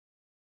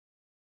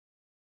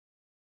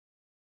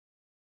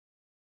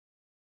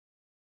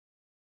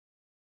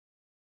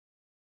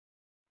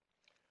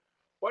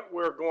What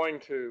we're going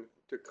to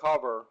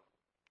cover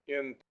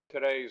in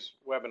today's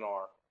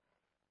webinar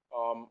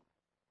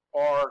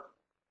are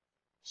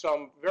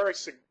some very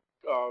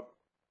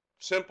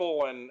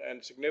simple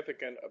and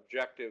significant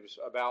objectives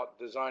about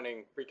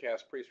designing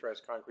precast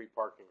prestressed concrete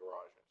parking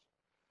garages.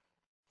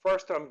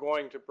 First, I'm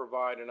going to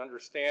provide an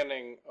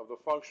understanding of the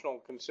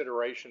functional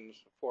considerations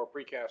for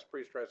precast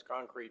prestressed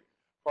concrete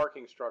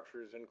parking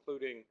structures,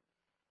 including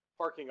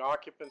parking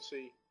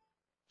occupancy,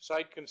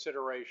 site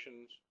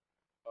considerations,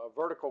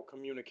 vertical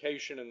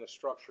communication in the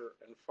structure,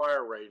 and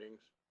fire ratings.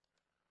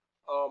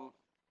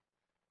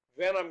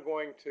 Then I'm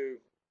going to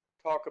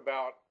talk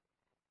about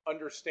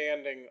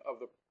understanding of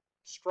the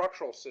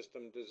structural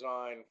system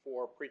design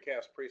for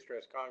precast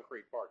prestressed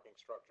concrete parking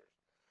structures,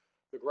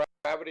 the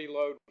gravity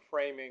load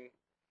framing,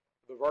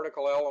 the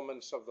vertical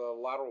elements of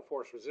the lateral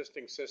force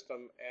resisting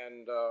system,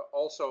 and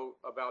also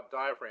about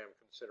diaphragm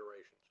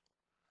considerations.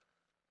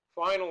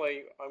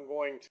 Finally, I'm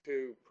going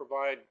to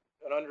provide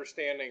an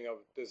understanding of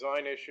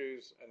design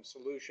issues and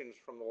solutions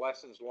from the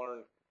lessons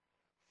learned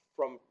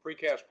from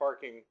precast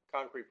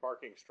concrete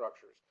parking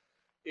structures.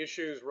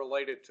 Issues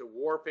related to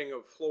warping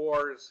of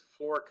floors,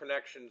 floor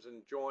connections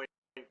and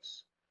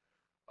joints,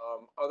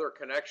 other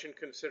connection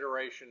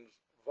considerations,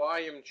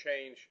 volume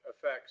change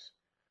effects,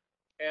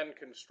 and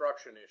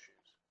construction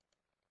issues.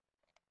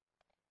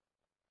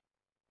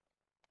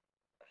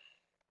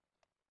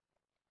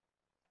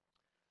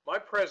 My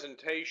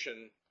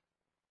presentation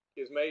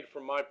is made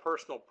from my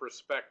personal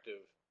perspective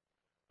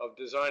of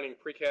designing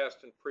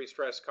precast and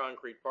prestressed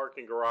concrete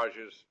parking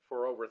garages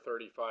for over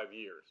 35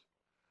 years.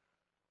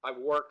 I've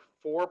worked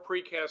for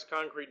precast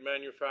concrete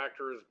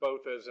manufacturers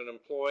both as an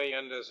employee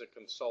and as a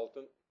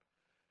consultant,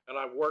 and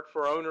I've worked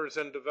for owners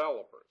and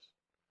developers.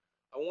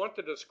 I want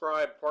to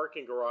describe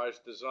parking garage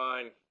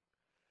design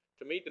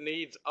to meet the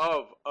needs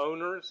of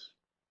owners,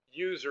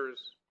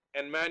 users,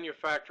 and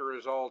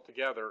manufacturers all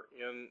together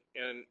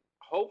in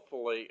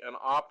hopefully an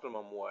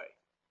optimum way.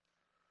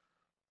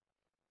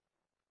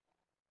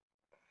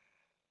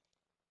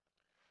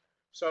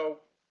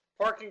 So,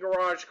 parking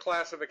garage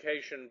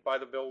classification by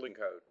the building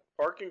code.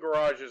 Parking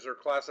garages are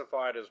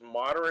classified as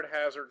moderate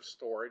hazard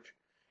storage,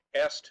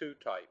 S2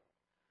 type.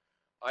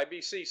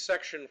 IBC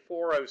section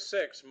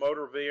 406,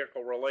 motor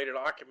vehicle related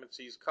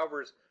occupancies,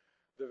 covers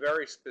the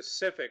very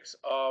specifics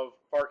of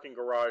parking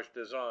garage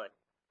design.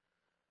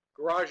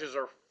 Garages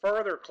are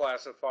further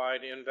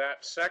classified in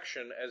that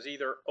section as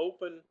either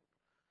open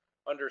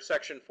under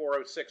section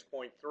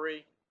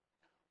 406.3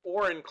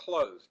 or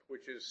enclosed,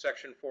 which is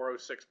section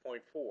 406.4.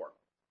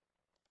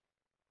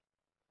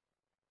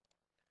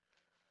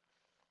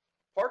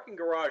 Parking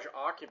garage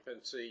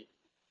occupancy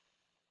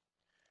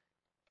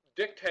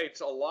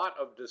dictates a lot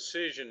of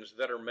decisions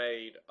that are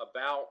made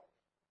about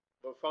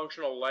the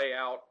functional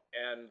layout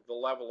and the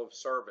level of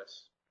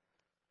service.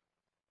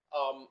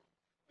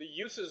 The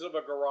uses of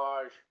a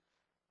garage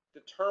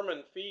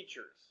determine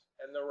features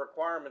and the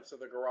requirements of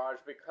the garage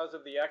because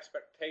of the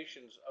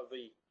expectations of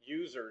the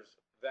users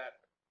that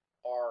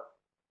are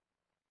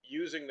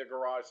using the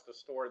garage to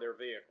store their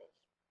vehicles.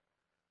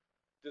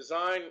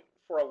 Design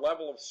for a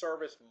level of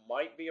service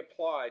might be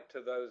applied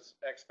to those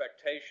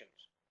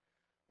expectations.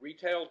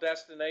 Retail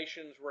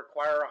destinations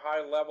require a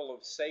high level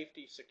of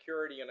safety,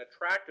 security, and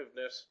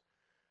attractiveness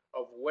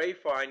of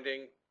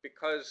wayfinding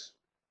because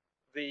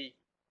the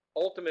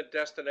ultimate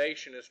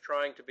destination is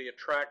trying to be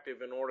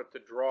attractive in order to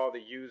draw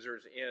the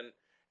users in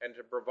and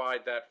to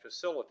provide that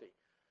facility.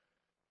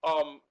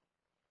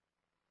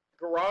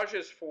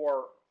 Garages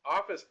for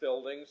office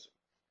buildings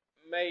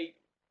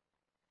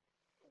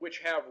which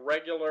have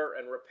regular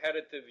and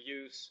repetitive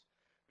use,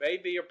 may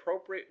be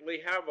appropriately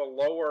have a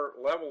lower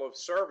level of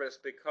service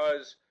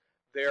because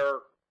their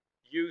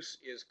use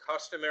is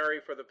customary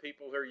for the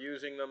people who are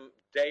using them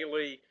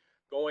daily,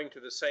 going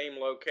to the same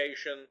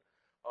location,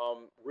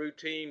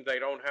 routine, they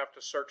don't have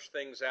to search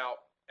things out,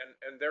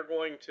 and they're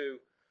going to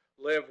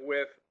live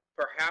with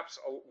perhaps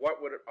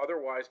what would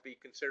otherwise be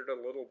considered a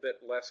little bit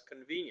less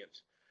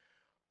convenience.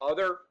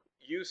 Other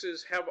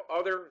uses have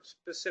other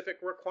specific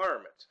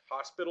requirements.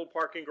 Hospital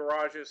parking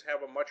garages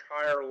have a much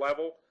higher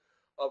level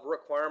of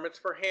requirements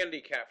for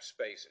handicap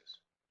spaces.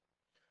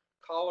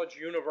 College,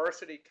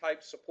 university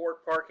type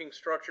support parking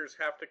structures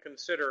have to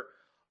consider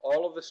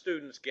all of the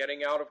students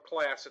getting out of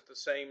class at the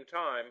same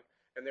time,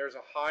 and there's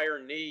a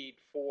higher need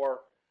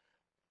for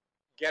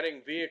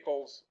getting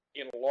vehicles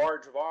in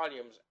large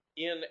volumes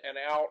in and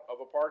out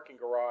of a parking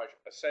garage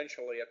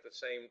essentially at the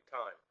same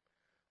time.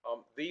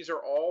 These are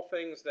all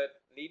things that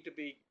need to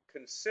be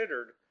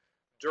considered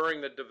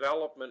during the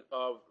development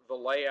of the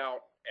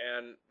layout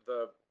and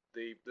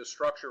the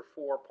structure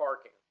for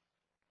parking.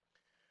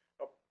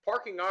 Now,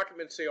 parking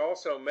occupancy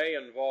also may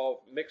involve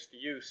mixed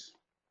use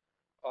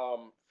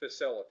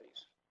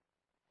facilities.